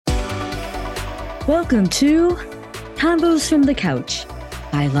Welcome to Combos from the Couch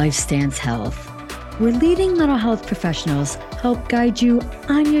by LifeStance Health, where leading mental health professionals help guide you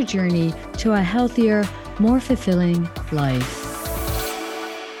on your journey to a healthier, more fulfilling life.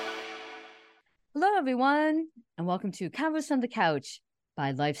 Hello, everyone, and welcome to Combos from the Couch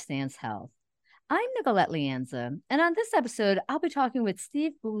by LifeStance Health. I'm Nicolette Lianza, and on this episode, I'll be talking with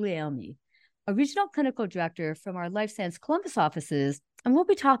Steve Guglielmi, a regional clinical director from our LifeStance Columbus offices, and we'll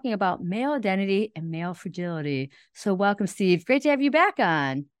be talking about male identity and male fragility. So welcome, Steve. Great to have you back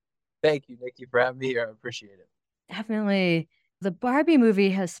on. Thank you, Nikki, for having me here. I appreciate it. Definitely. The Barbie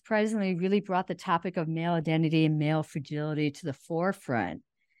movie has surprisingly really brought the topic of male identity and male fragility to the forefront.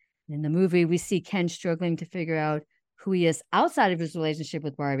 In the movie, we see Ken struggling to figure out who he is outside of his relationship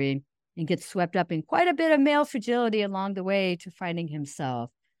with Barbie and gets swept up in quite a bit of male fragility along the way to finding himself.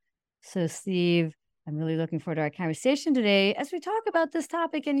 So, Steve, I'm really looking forward to our conversation today as we talk about this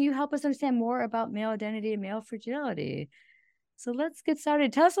topic and you help us understand more about male identity and male fragility. So let's get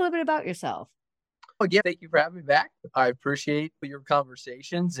started. Tell us a little bit about yourself. Oh, yeah, thank you for having me back. I appreciate your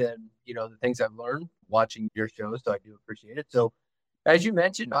conversations and, the things I've learned watching your show, so I do appreciate it. So, as you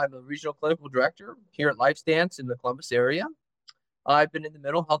mentioned, I'm a regional clinical director here at LifeStance in the Columbus area. I've been in the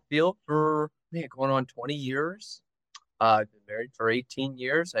mental health field for, going on 20 years. I've been married for 18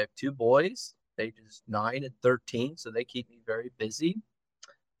 years. I have two boys, ages 9 and 13, so they keep me very busy.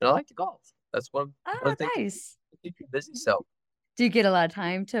 And I like to golf. That's one of the things Nice. that keep me busy. So, Do you get a lot of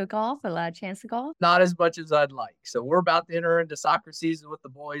time to golf, a lot of chance to golf? not as much as I'd like. So we're about to enter into soccer season with the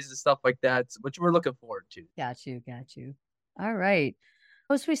boys and stuff like that, which we're looking forward to. Got you. All right.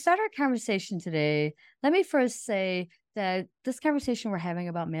 As we start our conversation today, let me first say that this conversation we're having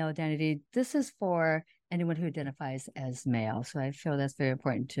about male identity, this is for anyone who identifies as male. So I feel that's very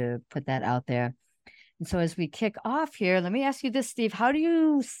important to put that out there. And so as we kick off here, let me ask you this, Steve. How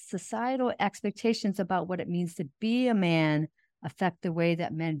do societal expectations about what it means to be a man affect the way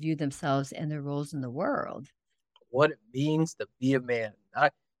that men view themselves and their roles in the world? What it means to be a man.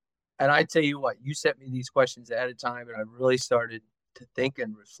 I tell you what, you sent me these questions at a time, and I really started to think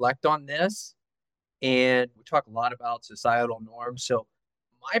and reflect on this. And we talk a lot about societal norms. So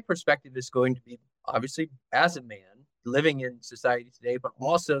my perspective is going to be obviously as a man living in society today, but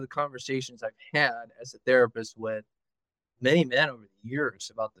also the conversations I've had as a therapist with many men over the years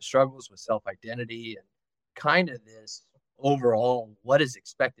about the struggles with self-identity and kind of this overall what is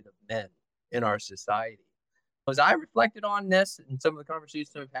expected of men in our society. As I reflected on this and some of the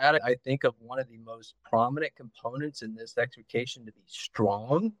conversations I've had, I think of one of the most prominent components in this expectation to be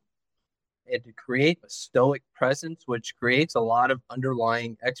strong and to create a stoic presence, which creates a lot of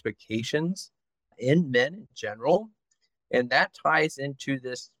underlying expectations in men in general. And that ties into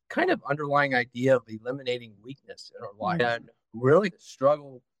this kind of underlying idea of eliminating weakness in our life and really the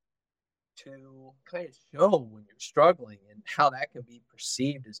struggle to kind of show when you're struggling and how that can be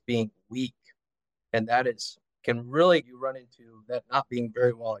perceived as being weak. And that is can really you run into that not being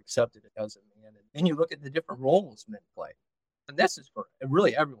very well accepted as a man. And then you look at the different roles men play. And this is for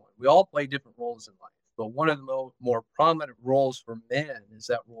really everyone. We all play different roles in life. But one of the more prominent roles for men is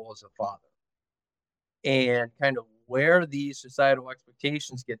that role as a father. And kind of where these societal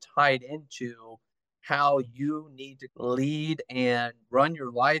expectations get tied into how you need to lead and run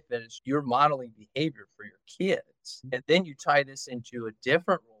your life as you're modeling behavior for your kids. And then you tie this into a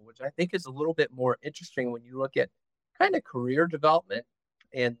different role, which I think is a little bit more interesting when you look at kind of career development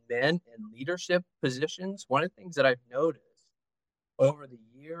and men in leadership positions. One of the things that I've noticed over the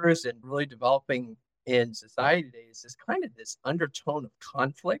years and really developing in society today is this kind of this undertone of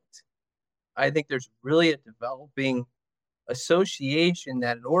conflict. I think there's really a developing association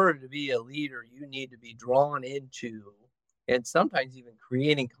that in order to be a leader, you need to be drawn into and sometimes even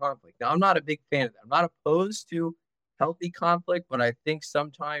creating conflict. Now, I'm not a big fan of that. I'm not opposed to healthy conflict, but I think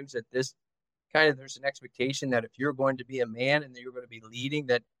sometimes that this kind of there's an expectation that if you're going to be a man and that you're going to be leading,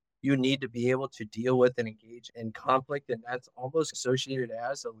 that you need to be able to deal with and engage in conflict. And that's almost associated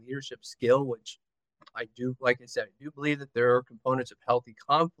as a leadership skill, which I do, like I said, I do believe that there are components of healthy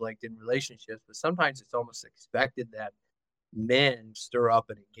conflict in relationships, but sometimes it's almost expected that men stir up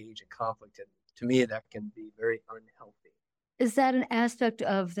and engage in conflict. And to me, that can be very unhealthy. Is that an aspect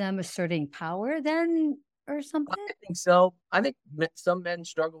of them asserting power then or something? I think so. I think some men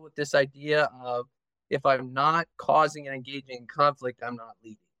struggle with this idea of if I'm not causing and engaging in conflict, I'm not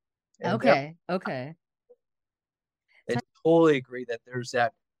leading. And Okay. I totally agree that there's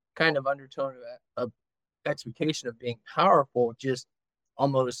that kind of undertone of expectation of being powerful, just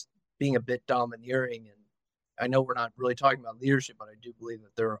almost being a bit domineering. And I know we're not really talking about leadership, but I do believe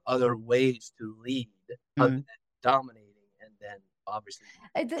that there are other ways to lead other than dominating and then obviously.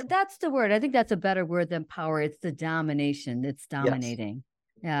 That's the word. I think that's a better word than power. It's the domination. It's Yes. dominating.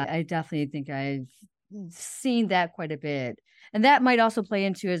 Yeah, I definitely think I've seen that quite a bit. And that might also play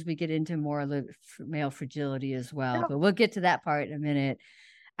into as we get into more of the male fragility as well. Yeah, But we'll get to that part in a minute.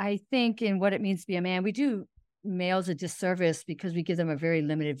 I think in what it means to be a man, we do males a disservice because we give them a very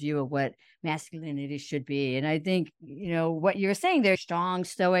limited view of what masculinity should be. And I think, what you're saying, they're strong,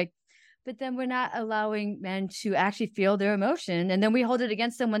 stoic, but then we're not allowing men to actually feel their emotion. And then we hold it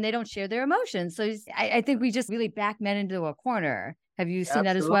against them when they don't share their emotions. So I think we just really back men into a corner. Have you seen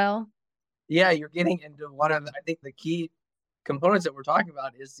that as absolutely. well? Yeah, you're getting into one of I think the key components that we're talking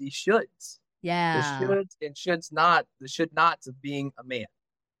about is the shoulds. The Yeah. shoulds and shoulds not, the should nots of being a man.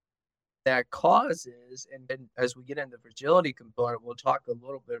 That causes, and as we get into the fragility component, we'll talk a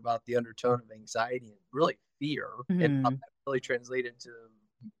little bit about the undertone of anxiety and really fear, and how Hmm. that really translates into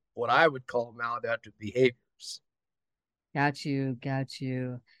what I would call maladaptive behaviors. Got you. Got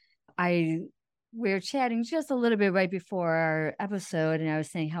you. I we were chatting just a little bit right before our episode, and I was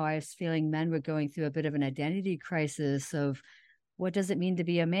saying how I was feeling men were going through a bit of an identity crisis of what does it mean to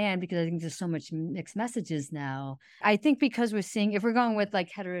be a man? Because I think there's so much mixed messages now. I think because we're seeing, if we're going with like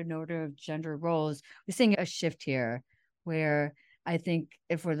heteronormative gender roles, we're seeing a shift here where I think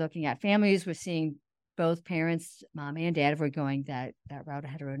if we're looking at families, we're seeing both parents, mom and dad, if we're going that route of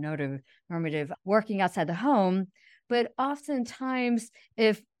heteronormative normative working outside the home. But oftentimes,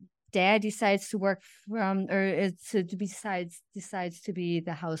 if dad decides to work from or decides to be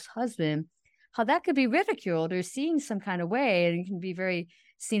the house husband, how that could be ridiculed or seen some kind of way, and it can be very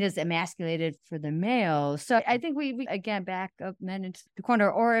seen as emasculated for the male. So I think we again back up men into the corner,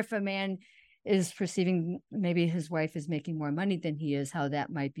 or if a man is perceiving maybe his wife is making more money than he is, how that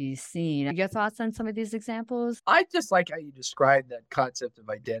might be seen. Your thoughts on some of these examples? I just like how you describe that concept of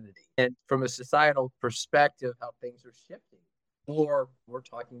identity and from a societal perspective, how things are shifting. Or we're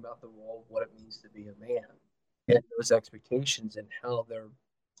talking about the role of what it means to be a man and those expectations and how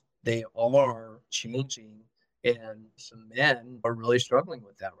they are changing. And some men are really struggling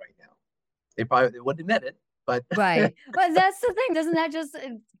with that right now. They wouldn't admit it, but Right. But that's the thing. Doesn't that just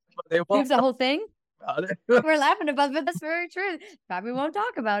they won't proves the talk whole thing? about it. We're laughing about it, but that's very true. Probably won't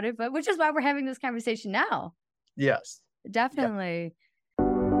talk about it, but which is why we're having this conversation now. Yes. Yeah. Definitely.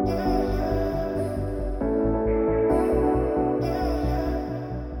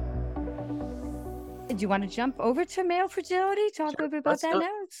 Do you want to jump over to male fragility? Talk a Sure. little bit about Let's that do it.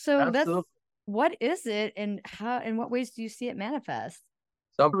 now. So that's Absolutely. what is it and how in what ways do you see it manifest?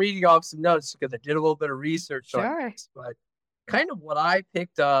 So I'm reading off some notes because I did a little bit of research on Sure. this, but kind of what I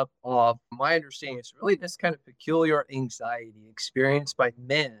picked up off my understanding is really this kind of peculiar anxiety experienced by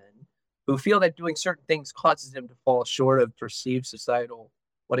men who feel that doing certain things causes them to fall short of perceived societal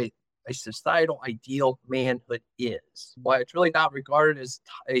what a societal ideal manhood is. Why it's really not regarded as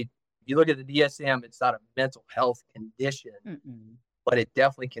a you look at the DSM, it's not a mental health condition, Mm-mm. but it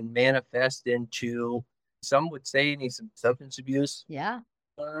definitely can manifest into some would say need some substance abuse Yeah.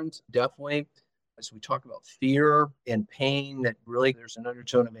 terms, definitely. As we talk about fear and pain, that really there's an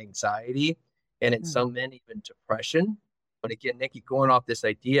undertone of anxiety and in Mm. some men, even depression. But again, Nikki, going off this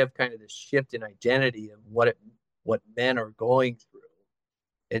idea of kind of this shift in identity of what men are going through.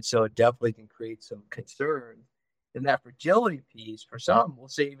 And so it definitely can create some concern. And that fragility piece, for some, we'll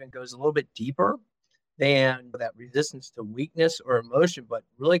say even goes a little bit deeper than that resistance to weakness or emotion, but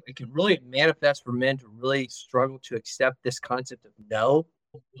really it can really manifest for men to really struggle to accept this concept of no,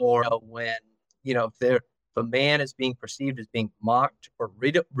 or when if a man is being perceived as being mocked or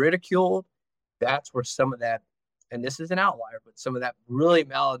ridiculed, that's where some of that, and this is an outlier, but some of that really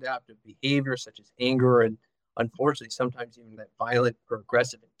maladaptive behavior, such as anger and unfortunately sometimes even that violent or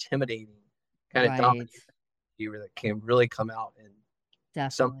aggressive, intimidating kind of Right. dominating behavior that can really come out in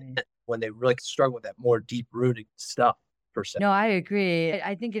some Definitely. when they really struggle with that more deep rooted stuff per se. No, I agree.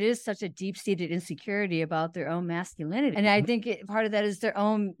 I think it is such a deep seated insecurity about their own masculinity. And I think part of that is their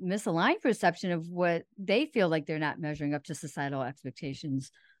own misaligned perception of what they feel like they're not measuring up to societal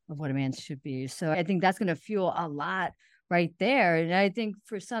expectations of what a man should be. So I think that's going to fuel a lot right there. And I think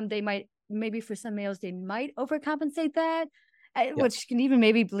for some, maybe for some males, they might overcompensate that, Yes. which can even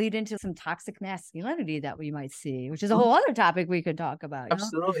maybe bleed into some toxic masculinity that we might see, which is a Mhm. whole other topic we could talk about.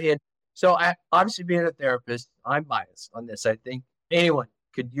 Absolutely. And so obviously being a therapist, I'm biased on this. I think anyone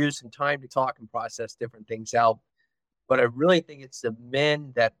could use some time to talk and process different things out. But I really think it's the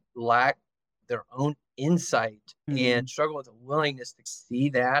men that lack their own insight and Mm. struggle with a willingness to see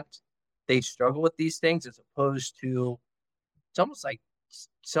that they struggle with these things as opposed to it's almost like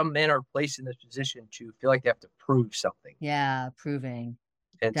some men are placed in this position to feel like they have to prove something. Yeah, proving.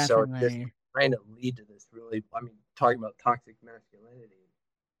 And so it just Definitely. kind of lead to this really, I mean, talking about toxic masculinity,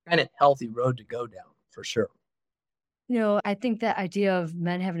 kind of healthy road to go down for sure. I think that idea of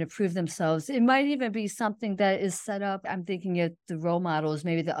men having to prove themselves, it might even be something that is set up. I'm thinking of the role models,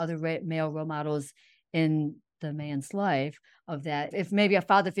 maybe the other male role models in the man's life of that. If maybe a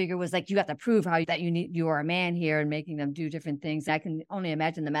father figure was like, you have to prove how that you are a man here and making them do different things. I can only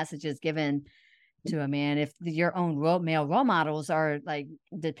imagine the messages given to a man if your own male role models are like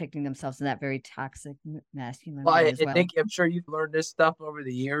depicting themselves in that very toxic masculine Well, way I as well. think I'm sure you've learned this stuff over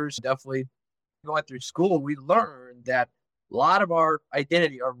the years. Definitely going through school, we learned that a lot of our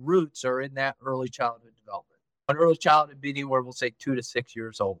identity, our roots are in that early childhood development. An early childhood being where we'll say 2 to 6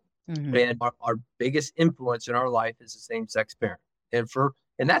 years old. Mm-hmm. And our biggest influence in our life is the same sex parent.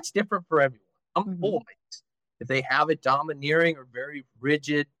 And that's different for everyone. Some boys, if they have a domineering or very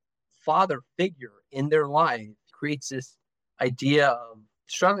rigid father figure in their life, creates this idea of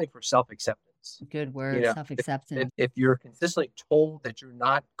struggling for self-acceptance. Good word, self-acceptance. If you're consistently told that you're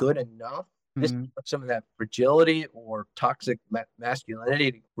not good enough, this is where some of that fragility or toxic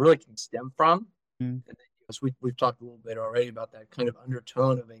masculinity really can stem from. And then, we've talked a little bit already about that kind of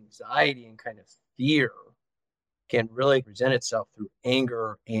undertone of anxiety and kind of fear can really present itself through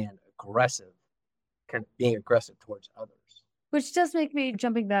anger and kind of being aggressive towards others. Which does make me,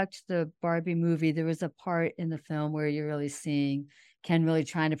 jumping back to the Barbie movie, there was a part in the film where you're really seeing Ken really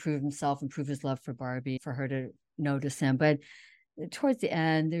trying to prove himself and prove his love for Barbie, for her to notice him. But towards the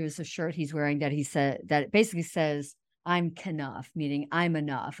end, there's a shirt he's wearing that he said that basically says, I'm enough, meaning I'm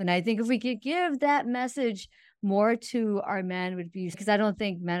enough. And I think if we could give that message more to our men would be, because I don't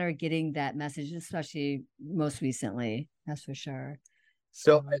think men are getting that message, especially most recently. That's for sure.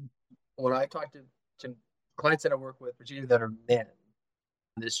 So when I talk to clients that I work with, particularly that are men,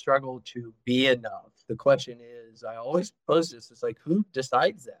 this struggle to be enough, the question is, I always pose this, it's like, who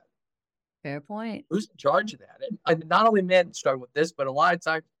decides that? Fair point. Who's in charge of that? And not only men struggle with this, but a lot of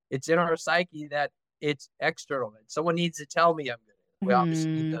times it's in our psyche that it's external. And someone needs to tell me I'm good. We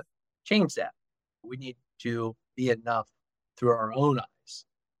obviously need to change that. We need to be enough through our own eyes.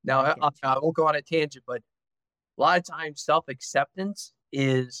 Now, I won't go on a tangent, but a lot of times self-acceptance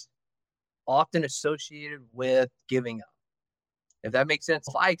is often associated with giving up. If that makes sense,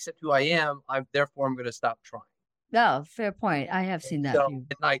 if I accept who I am, I'm going to stop trying. No, fair point. I have seen that.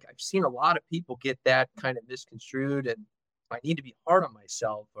 I've seen a lot of people get that kind of misconstrued, and I need to be hard on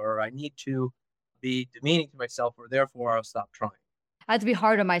myself, or I need to be demeaning to myself, or therefore I'll stop trying. I have to be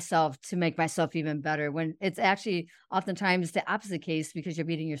hard on myself to make myself even better, when it's actually oftentimes the opposite case, because you're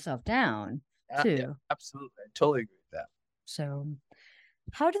beating yourself down too. Yeah, absolutely. I totally agree with that. So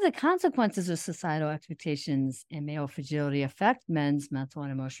how do the consequences of societal expectations and male fragility affect men's mental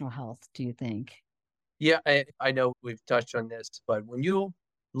and emotional health, do you think? Yeah, I know we've touched on this, but when you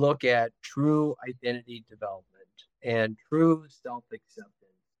look at true identity development and true self-acceptance,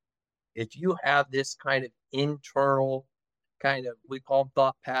 if you have this kind of internal kind of, we call them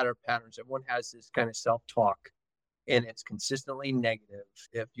thought patterns, everyone has this kind of self-talk and it's consistently negative.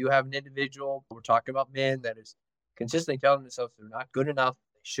 If you have an individual, we're talking about men, that is consistently telling themselves they're not good enough,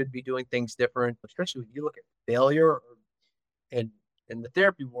 they should be doing things different, especially when you look at failure. And in the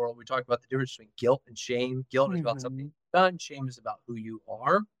therapy world, we talk about the difference between guilt and shame. Guilt is about something you've done. Shame is about who you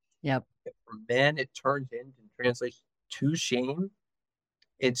are. Yep. And for men, it turns into and translates to shame.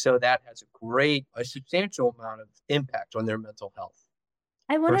 And so that has a substantial amount of impact on their mental health.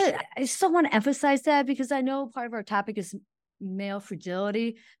 I still want to emphasize that, because I know part of our topic is male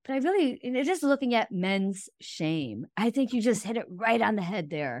fragility, but it is looking at men's shame. I think you just hit it right on the head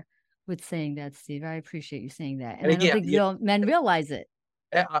there with saying that, Steve. I appreciate you saying that. And I don't think men realize it.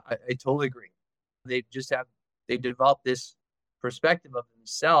 I totally agree. They develop this perspective of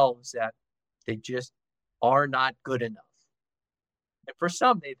themselves that they just are not good enough. And for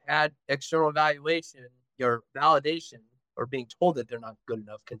some, they've had external evaluation or validation or being told that they're not good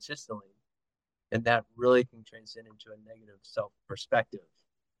enough consistently. And that really can transcend into a negative self-perspective.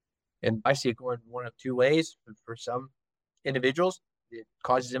 And I see it going one of two ways. For some individuals, it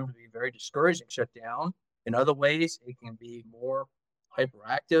causes them to be very discouraged and shut down. In other ways, it can be more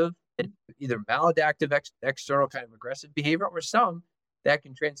hyperactive, and either maladaptive, external kind of aggressive behavior, or some that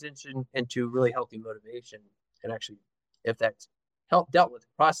can transition into really healthy motivation. And actually, if that's dealt with the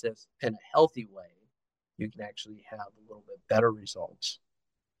process in a healthy way, you can actually have a little bit better results.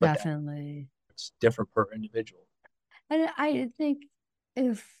 But definitely. It's different per individual. And I think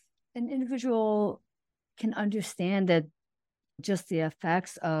if an individual can understand that just the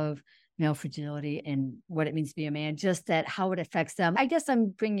effects of male fragility and what it means to be a man, just that how it affects them. I guess I'm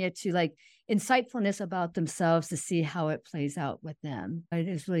bringing it to like insightfulness about themselves to see how it plays out with them. It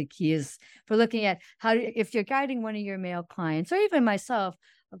is really key is for looking at how, if you're guiding one of your male clients or even myself,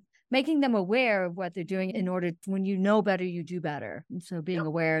 making them aware of what they're doing in order when you know better, you do better. And so being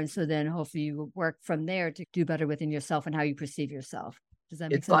aware. And so then hopefully you work from there to do better within yourself and how you perceive yourself. Does that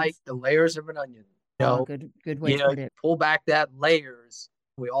make It's sense? like the layers of an onion. Oh, good way to put it. Pull back that layers.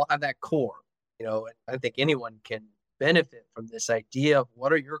 We all have that core, and I think anyone can benefit from this idea of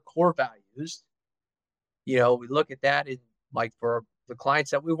what are your core values. We look at that in like for the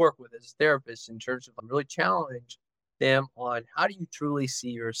clients that we work with as therapists in terms of really challenge them on how do you truly see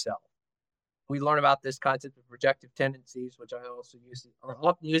yourself. We learn about this concept of projective tendencies, which I also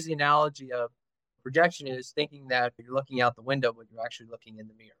often use the analogy of projection is thinking that you're looking out the window, but you're actually looking in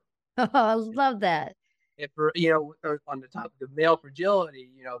the mirror. Oh, I love that. If on the topic of male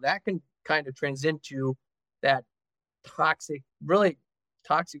fragility, that can kind of transcend to that really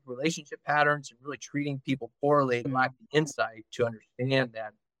toxic relationship patterns and really treating people poorly and lack the insight to understand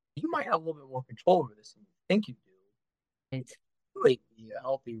that you might have a little bit more control over this than you think you do. Right. Really be a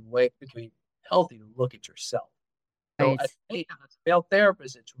healthy way to be healthy to look at yourself. Right. So as a male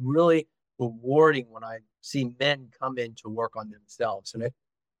therapist, it's really rewarding when I see men come in to work on themselves. And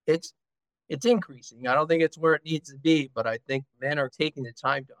it's increasing. I don't think it's where it needs to be, but I think men are taking the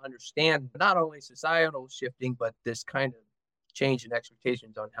time to understand not only societal shifting, but this kind of change in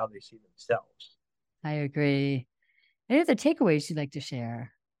expectations on how they see themselves. I agree. Any other takeaways you'd like to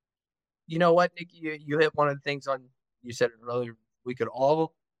share? You know what, Nikki, you hit one of the things you said it earlier, we could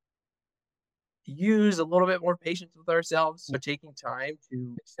all use a little bit more patience with ourselves, but taking time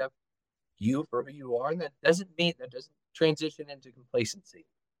to accept you for who you are. And that doesn't transition into complacency.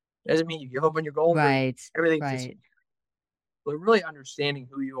 It doesn't mean you give up on your goals. Right. Everything's right. But really understanding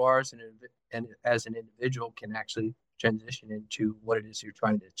who you are as an individual can actually transition into what it is you're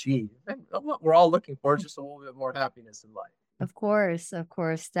trying to achieve. And what we're all looking for is just a little bit more happiness in life. Of course,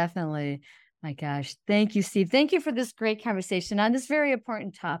 definitely. My gosh. Thank you, Steve. Thank you for this great conversation on this very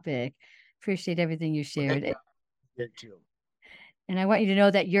important topic. Appreciate everything you shared. Yeah, good too. And I want you to know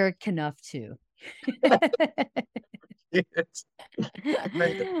that you're enough too. I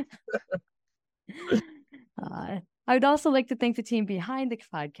would also like to thank the team behind the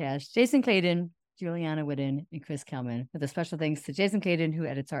podcast, Jason Clayton, Juliana Whitten, and Chris Kelman, with a special thanks to Jason Clayton, who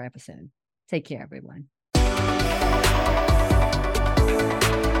edits our episode. Take care, everyone.